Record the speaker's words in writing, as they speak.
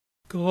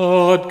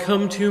God,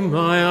 come to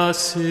my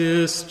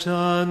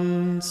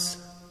assistance.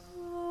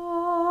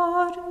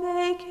 Lord,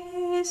 make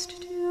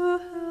haste to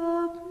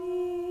help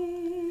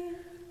me.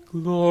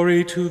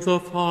 Glory to the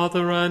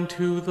Father, and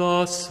to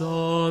the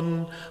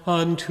Son,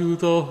 and to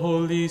the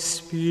Holy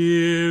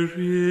Spirit.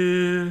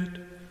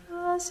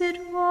 As it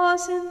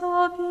was in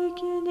the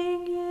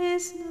beginning,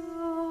 is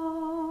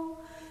now,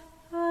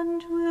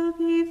 and will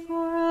be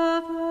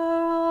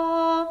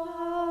forever.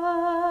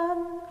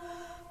 Amen.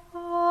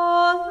 Alleluia.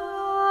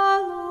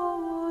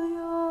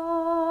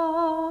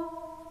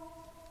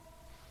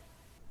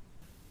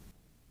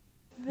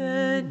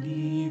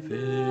 Veni,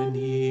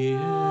 veni,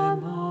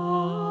 Emmanuel,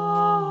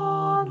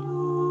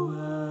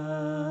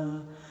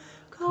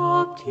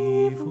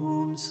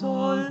 Captivum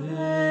solve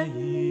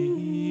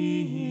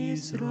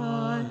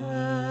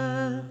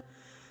Israel,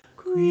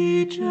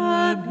 qui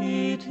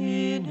gemit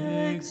in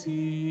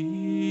exilio,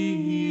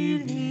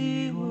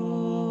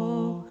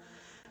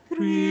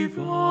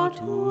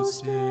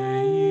 Privatus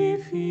Dei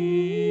Filio,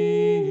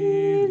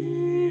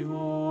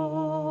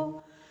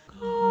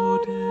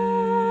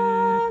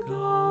 Gaude,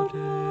 Gaude,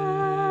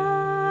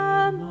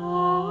 Emmanuel,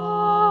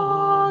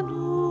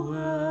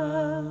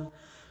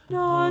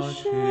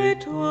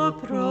 nascetur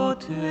pro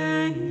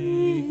te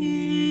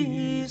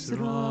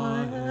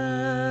Israel.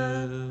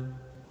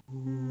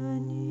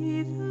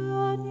 Veni,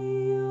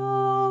 veni,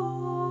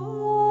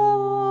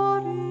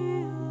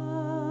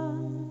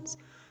 Oriens,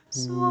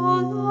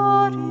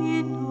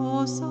 Solare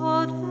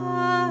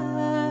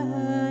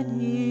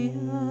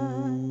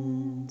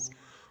adveniens,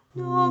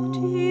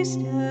 Noctis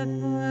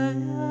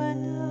depelle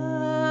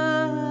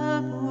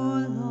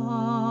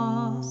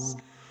nebulas,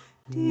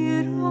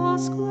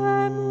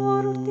 Dirasque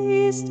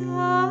mortis tenebras.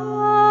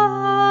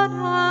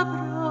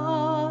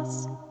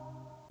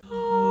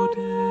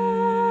 Gaude,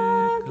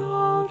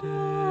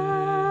 Gaude,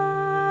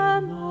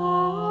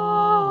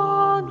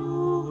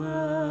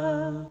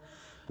 Emmanuel,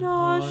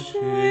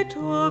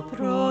 nascetur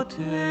pro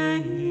te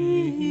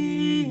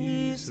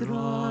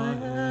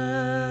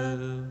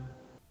Israel.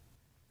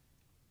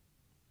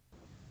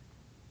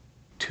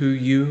 To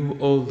you,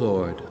 O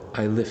Lord,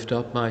 I lift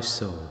up my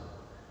soul.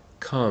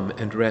 Come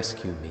and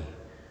rescue me,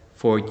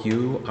 for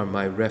you are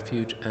my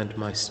refuge and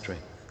my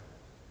strength.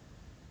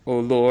 O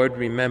Lord,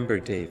 remember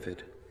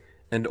David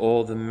and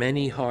all the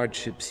many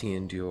hardships he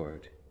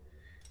endured,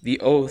 the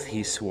oath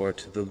he swore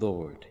to the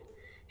Lord,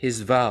 his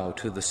vow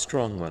to the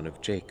strong one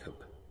of Jacob.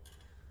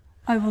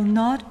 I will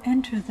not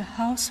enter the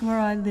house where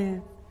I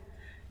live,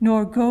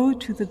 nor go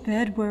to the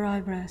bed where I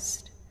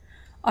rest.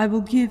 I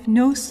will give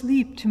no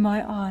sleep to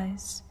my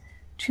eyes.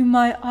 To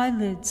my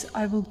eyelids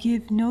I will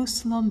give no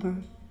slumber,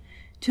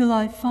 till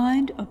I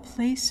find a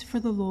place for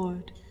the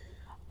Lord,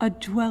 a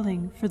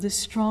dwelling for the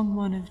strong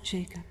one of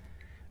Jacob.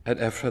 At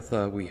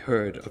Ephrathah we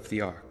heard of the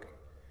ark.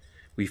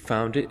 We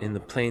found it in the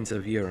plains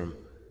of Urim.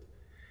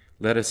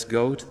 Let us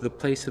go to the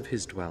place of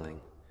his dwelling.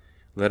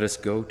 Let us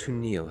go to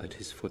kneel at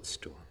his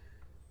footstool.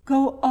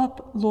 Go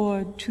up,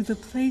 Lord, to the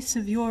place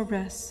of your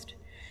rest,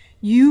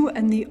 you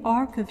and the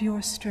ark of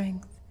your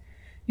strength.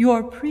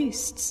 Your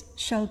priests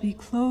shall be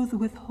clothed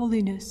with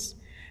holiness.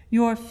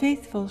 Your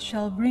faithful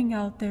shall bring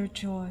out their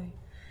joy.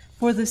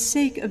 For the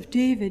sake of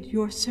David,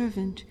 your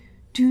servant,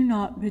 do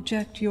not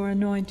reject your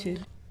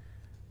anointed.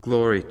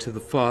 Glory to the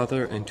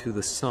Father, and to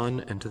the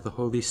Son, and to the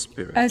Holy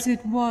Spirit. As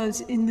it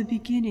was in the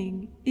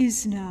beginning,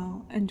 is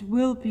now, and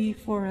will be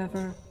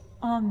forever.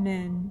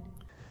 Amen.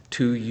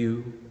 To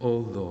you, O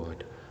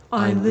Lord,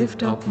 I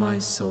lift up my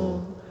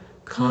soul.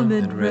 Come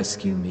and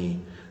rescue me,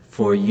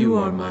 for you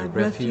are my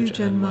refuge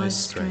and my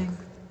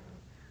strength.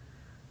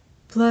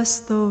 Bless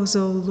those,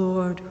 O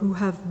Lord, who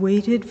have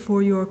waited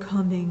for your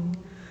coming.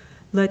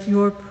 Let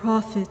your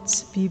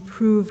prophets be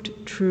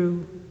proved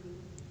true.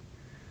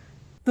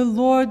 The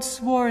Lord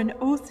swore an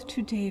oath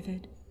to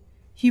David.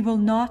 He will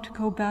not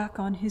go back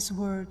on his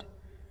word.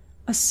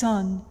 A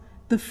son,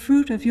 the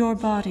fruit of your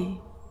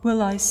body,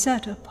 will I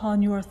set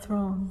upon your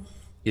throne.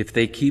 If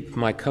they keep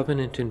my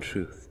covenant in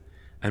truth,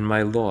 and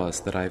my laws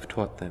that I have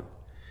taught them,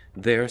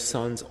 their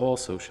sons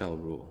also shall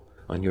rule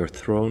on your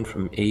throne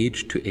from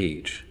age to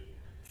age.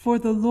 For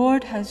the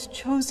Lord has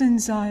chosen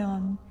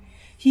Zion.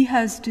 He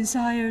has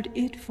desired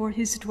it for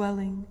his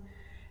dwelling.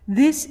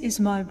 This is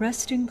my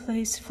resting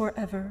place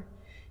forever.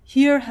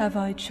 Here have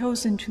I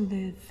chosen to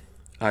live.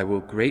 I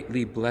will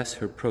greatly bless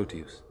her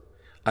produce.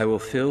 I will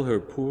fill her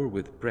poor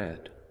with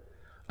bread.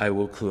 I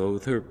will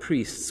clothe her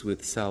priests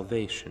with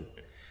salvation,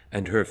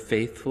 and her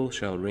faithful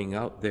shall ring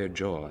out their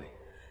joy.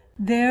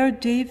 There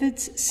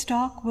David's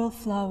stock will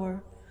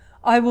flower.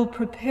 I will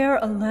prepare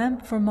a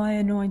lamp for my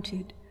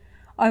anointed.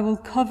 I will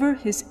cover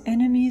his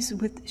enemies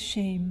with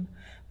shame,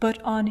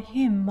 but on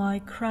him my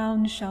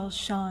crown shall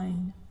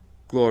shine.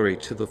 Glory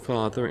to the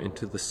Father, and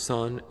to the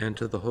Son, and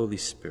to the Holy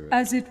Spirit.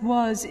 As it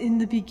was in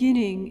the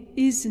beginning,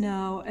 is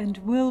now, and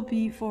will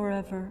be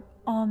forever.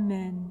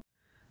 Amen.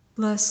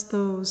 Bless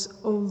those,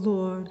 O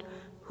Lord,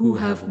 who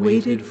have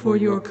waited for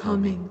your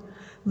coming.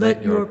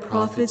 Let your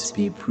prophets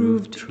be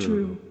proved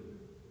true.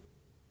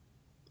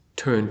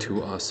 Turn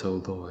to us,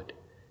 O Lord.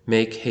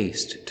 Make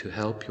haste to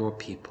help your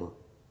people.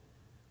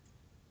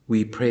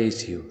 We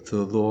praise you,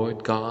 the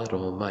Lord God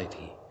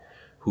Almighty,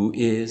 who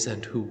is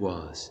and who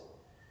was.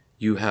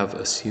 You have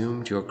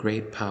assumed your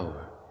great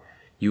power.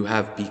 You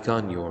have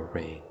begun your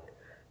reign.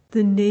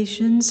 The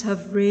nations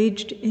have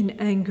raged in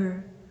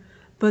anger,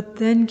 but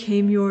then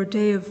came your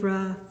day of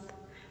wrath,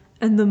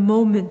 and the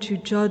moment to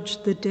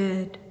judge the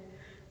dead,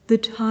 the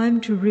time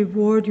to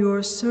reward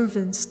your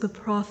servants the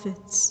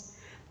prophets,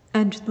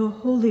 and the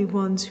holy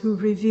ones who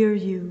revere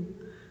you,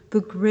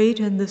 the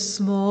great and the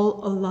small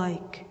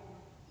alike.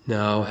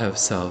 Now have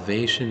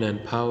salvation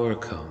and power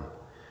come,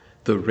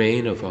 the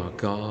reign of our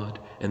God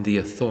and the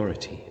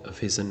authority of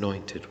his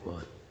anointed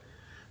one.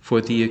 For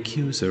the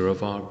accuser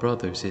of our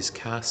brothers is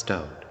cast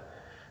out,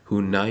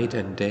 who night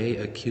and day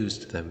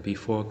accused them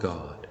before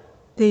God.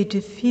 They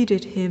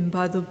defeated him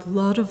by the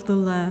blood of the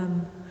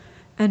Lamb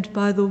and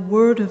by the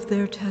word of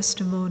their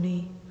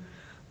testimony.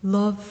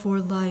 Love for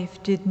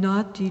life did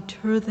not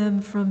deter them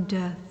from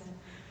death.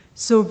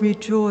 So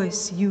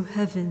rejoice, you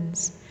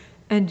heavens,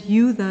 and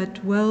you that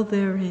dwell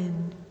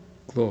therein.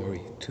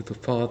 Glory to the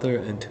Father,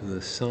 and to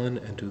the Son,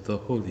 and to the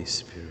Holy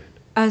Spirit.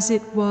 As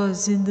it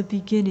was in the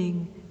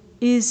beginning,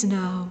 is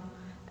now,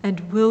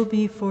 and will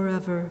be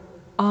forever.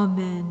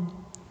 Amen.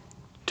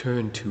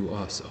 Turn to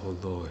us, O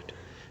Lord.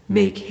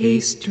 Make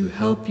haste to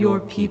help your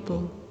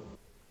people.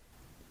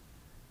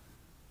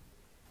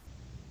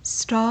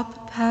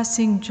 Stop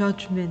passing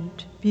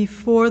judgment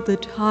before the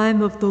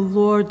time of the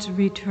Lord's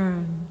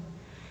return.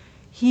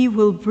 He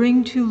will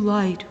bring to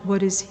light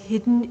what is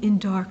hidden in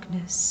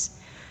darkness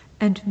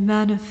and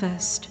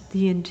manifest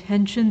the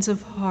intentions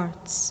of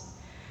hearts.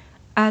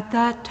 At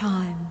that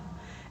time,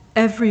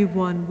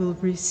 everyone will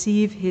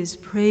receive his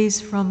praise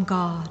from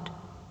God.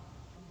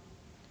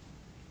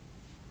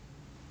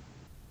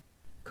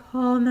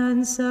 Come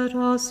and set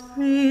us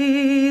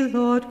free,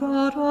 Lord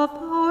God of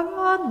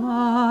power and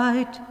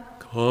might.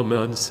 Come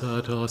and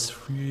set us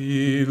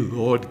free,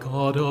 Lord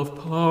God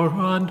of power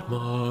and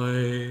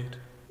might.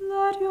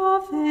 Let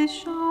your face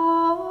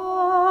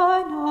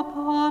shine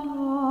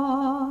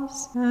upon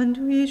us, and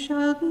we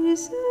shall be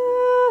saved.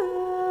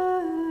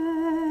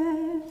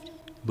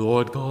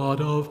 Lord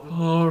God of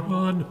power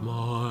and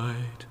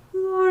might.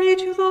 Glory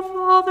to the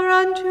Father,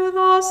 and to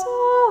the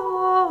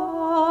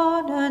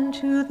Son, and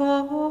to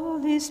the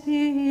Holy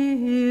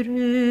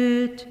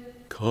Spirit.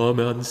 Come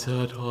and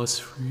set us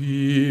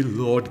free,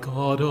 Lord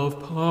God of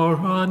power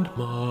and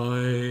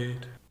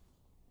might.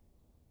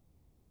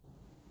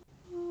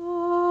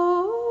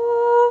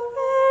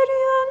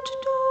 Radiant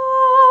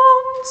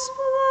dawn,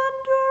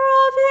 splendor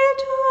of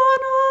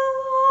eternal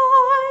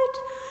light,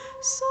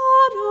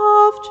 Son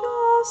of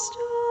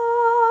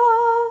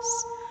justice,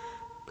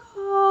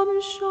 come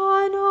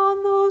shine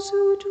on those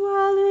who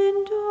dwell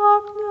in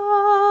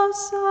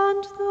darkness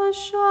and the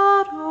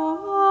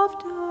shadow of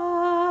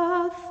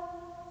death.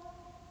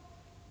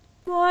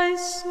 My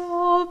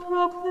soul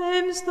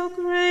proclaims the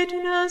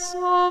greatness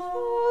of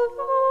the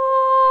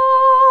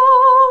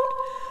Lord.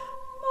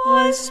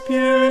 My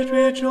spirit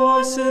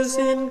rejoices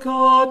in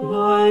God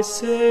my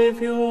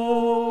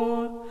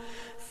Saviour,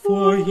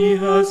 for he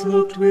has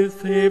looked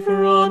with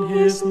favor on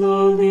his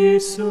lowly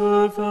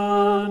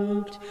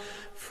servant.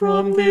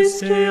 From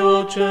this day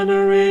all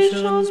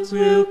generations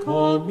will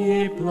call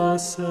me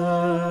blessed.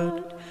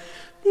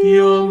 The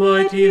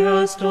Almighty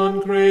has done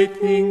great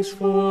things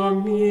for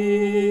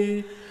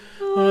me,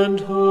 and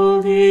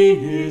holy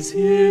is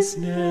his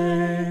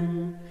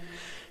name.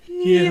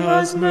 He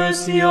has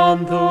mercy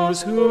on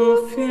those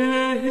who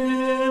fear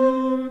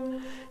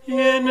him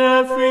in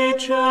every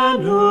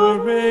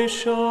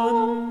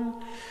generation.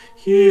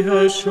 He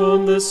has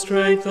shown the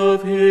strength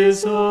of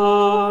his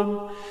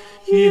arm.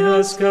 He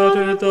has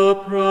scattered the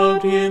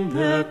proud in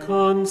their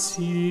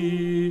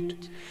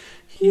conceit.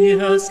 He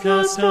has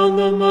cast down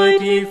the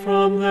mighty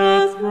from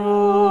their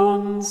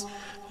thrones,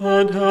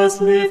 and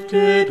has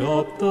lifted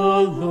up the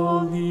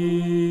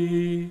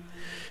lowly.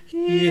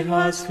 He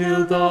has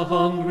filled the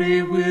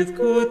hungry with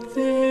good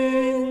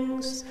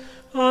things,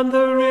 and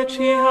the rich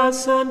he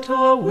has sent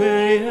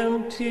away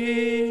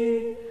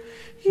empty.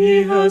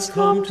 He has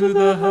come to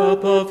the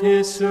help of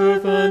his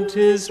servant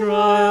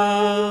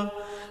Israel,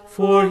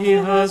 for he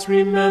has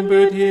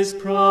remembered his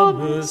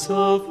promise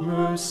of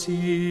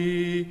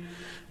mercy,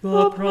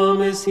 the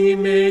promise he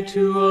made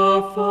to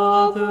our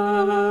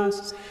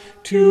fathers,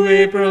 to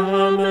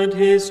Abraham and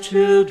his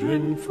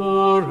children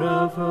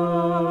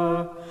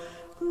forever.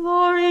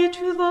 Glory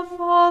to the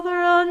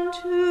Father, and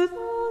to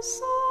the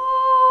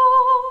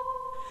Son,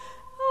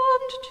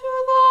 and to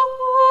the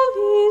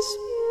Holy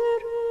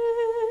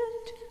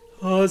Spirit.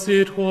 As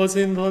it was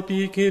in the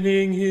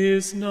beginning,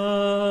 is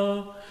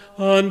now,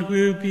 and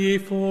will be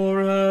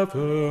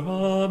forever.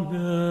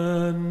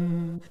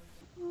 Amen.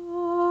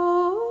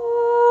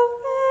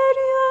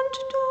 Radiant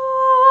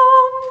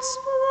dawn,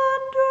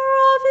 splendor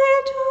of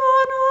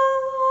eternal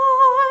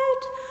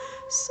light,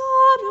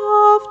 Son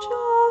of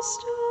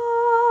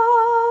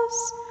justice,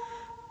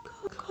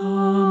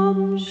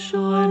 come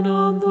shine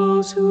on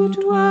those who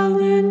dwell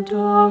in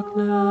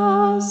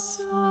darkness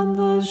and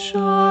the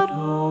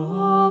shadow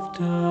of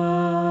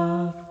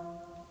death.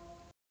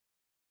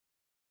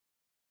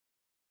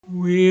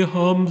 We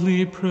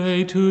humbly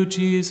pray to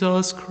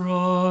Jesus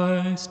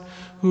Christ,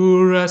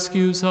 who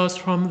rescues us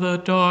from the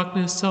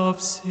darkness of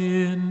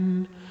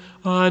sin,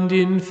 and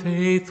in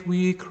faith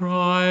we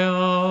cry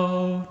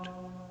out,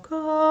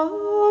 Come,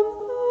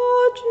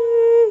 Lord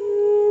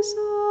Jesus.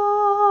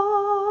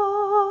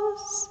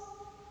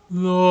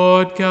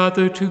 Lord,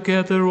 gather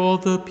together all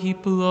the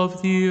people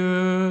of the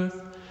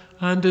earth,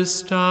 and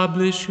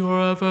establish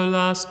your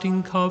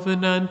everlasting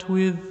covenant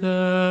with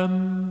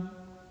them.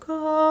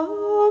 Come,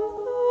 Lord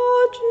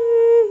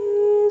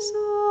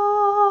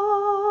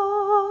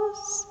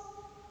Jesus.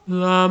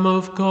 Lamb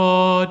of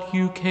God,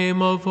 you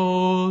came of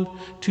old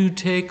to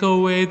take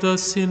away the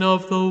sin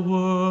of the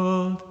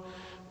world.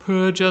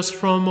 Purge us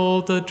from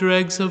all the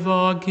dregs of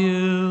our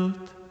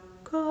guilt.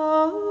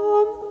 Come,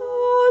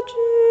 Lord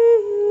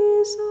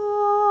Jesus.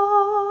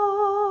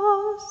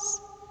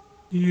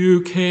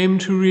 You came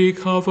to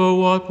recover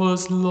what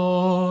was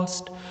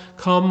lost.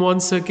 Come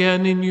once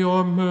again in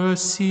your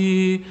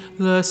mercy,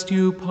 lest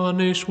you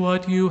punish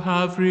what you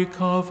have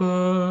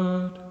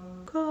recovered.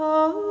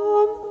 Come,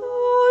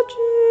 Lord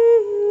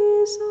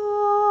Jesus.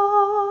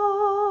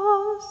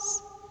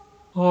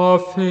 Our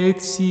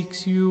faith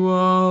seeks you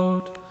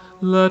out.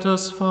 Let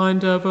us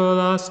find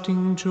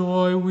everlasting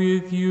joy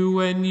with you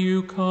when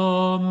you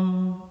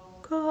come.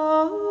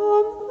 Come,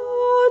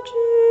 Lord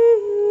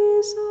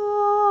Jesus.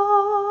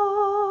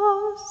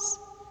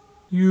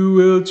 You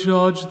will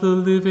judge the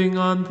living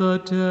and the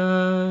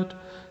dead.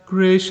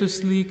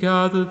 Graciously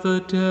gather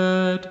the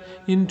dead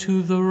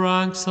into the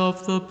ranks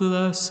of the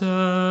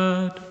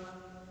blessed.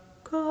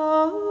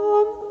 Come,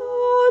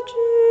 Lord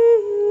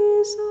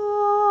Jesus.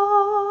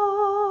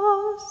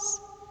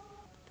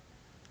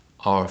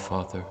 Our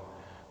Father,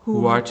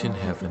 who art in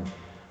heaven,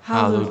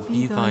 hallowed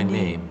be thy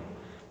name.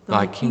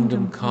 Thy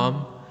kingdom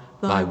come,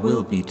 thy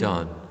will be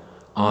done,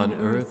 on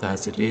earth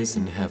as it is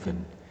in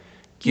heaven.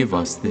 Give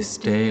us this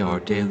day our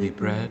daily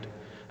bread,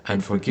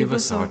 and forgive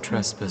us our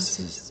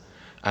trespasses,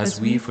 as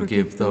we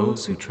forgive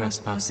those who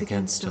trespass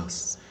against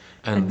us.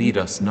 And lead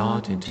us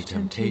not into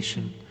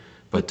temptation,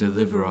 but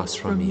deliver us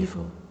from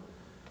evil.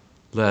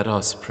 Let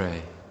us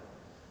pray.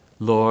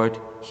 Lord,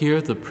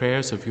 hear the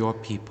prayers of your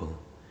people.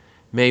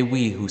 May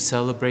we who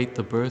celebrate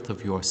the birth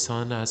of your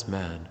Son as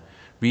man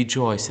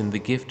rejoice in the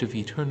gift of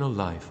eternal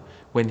life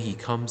when he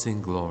comes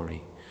in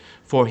glory.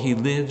 For he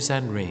lives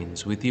and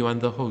reigns with you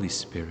and the Holy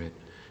Spirit,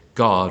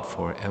 God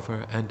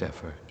forever and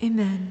ever.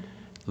 Amen.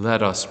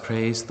 Let us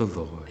praise the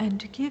Lord.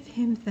 And give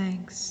him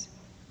thanks.